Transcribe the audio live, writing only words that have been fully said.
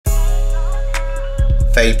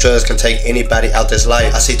Fake drugs can take anybody out this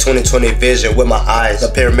life. I see 20/20 vision with my eyes. The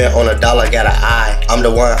pyramid on a dollar got an eye. I'm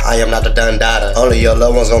the one, I am not the done data. Only your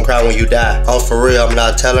loved ones gon' cry when you die. I'm for real, I'm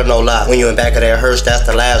not telling no lie. When you in back of that hearse, that's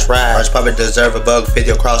the last ride. Arch Papi deserve a bug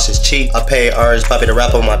 50 across his cheek. I paid Arch Papi to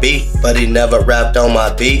rap on my beat, but he never rapped on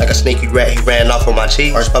my beat. Like a sneaky rat, he ran off on my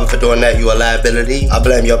cheek. Arch Papi for doing that, you a liability. I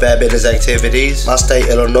blame your bad business activities. My state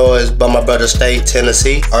Illinois, but my brother's state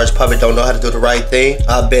Tennessee. Arch Papi don't know how to do the right thing.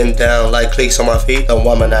 I've been down like cleats on my feet.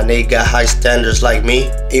 The woman I need got high standards like me.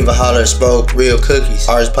 Evulholic smoke real cookies.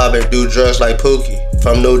 Arch Papi do drugs like Pookie.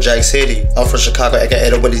 From New Jack City, I'm from Chicago, aka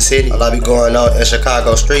the Windy City. A lot be going on in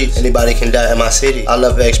Chicago streets. Anybody can die in my city. I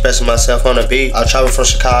love expressing myself on the beat. I travel from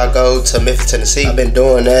Chicago to Memphis, Tennessee. I've been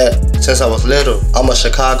doing that since I was little. I'm a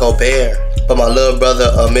Chicago Bear, but my little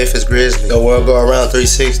brother a Memphis Grizzly. The world go around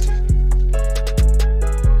 360.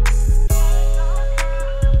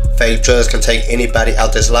 Fake drugs can take anybody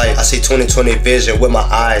out this life. I see 20/20 vision with my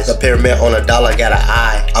eyes. The pyramid on a dollar got an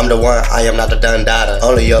eye. I'm the one, I am not the done data.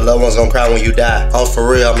 Only your loved ones gon' cry when you die. I'm for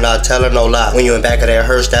real, I'm not telling no lie. When you in back of that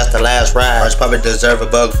hearse, that's the last ride. Arch Papi deserve a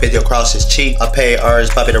bug 50 across his cheek. I paid Arch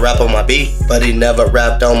Papi to rap on my beat, but he never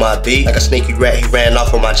rapped on my beat. Like a sneaky rat, he ran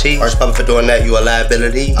off on my cheek. Arch Papi for doing that, you a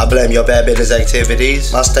liability. I blame your bad business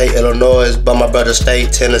activities. My state Illinois, but my brother's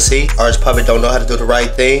state Tennessee. Arch Papi don't know how to do the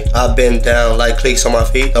right thing. I've been down like cleats on my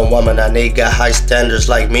feet. The woman I need got high standards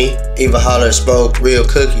like me. Evulholic smoke real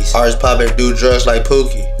cookies. Arch Papi do drugs like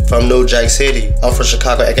Pookie. From New Jack City, I'm from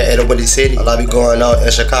Chicago, aka the Windy City. A lot be going on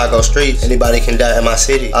in Chicago streets. Anybody can die in my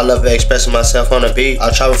city. I love expressing myself on the beat.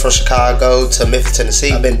 I travel from Chicago to Memphis,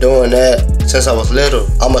 Tennessee. I've been doing that since I was little.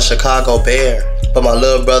 I'm a Chicago Bear, but my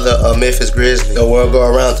little brother a Memphis Grizzly. The world go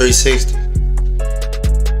around 360.